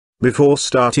Before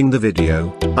starting the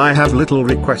video, I have little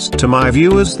request to my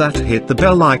viewers that hit the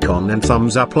bell icon and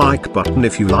thumbs up like button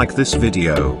if you like this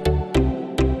video.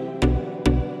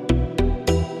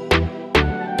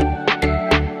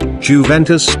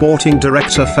 Juventus sporting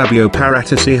director Fabio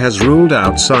Paratici has ruled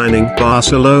out signing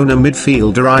Barcelona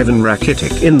midfielder Ivan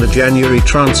Rakitic in the January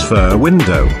transfer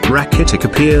window. Rakitic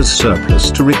appears surplus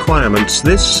to requirements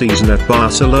this season at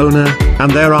Barcelona,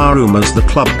 and there are rumours the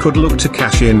club could look to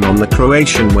cash in on the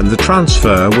Croatian when the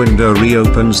transfer window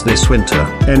reopens this winter.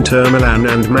 Inter Milan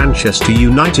and Manchester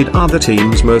United are the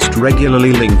teams most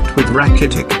regularly linked with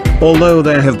Rakitic. Although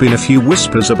there have been a few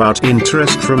whispers about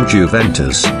interest from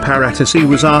Juventus, Paratici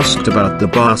was asked about the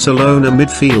Barcelona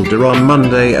midfielder on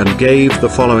Monday and gave the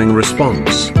following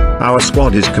response: "Our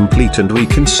squad is complete and we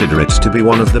consider it to be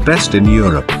one of the best in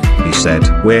Europe," he said.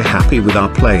 "We're happy with our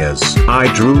players.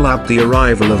 I'd rule out the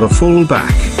arrival of a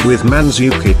full-back. With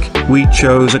Mandzukic, we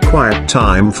chose a quiet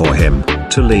time for him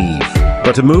to leave.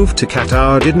 But a move to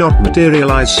Qatar did not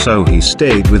materialize, so he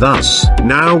stayed with us.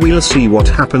 Now we'll see what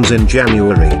happens in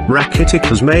January." Rakitic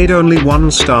has made only one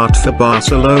start for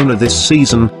Barcelona this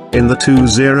season, in the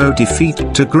 2-0 defeat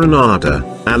to Granada,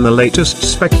 and the latest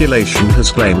speculation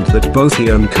has claimed that both he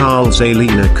and Carl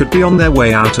Zelina could be on their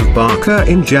way out of Barca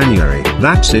in January.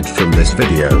 That's it from this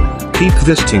video. Keep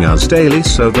visiting us daily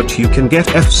so that you can get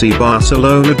FC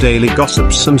Barcelona daily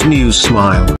gossips and news.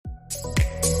 Smile.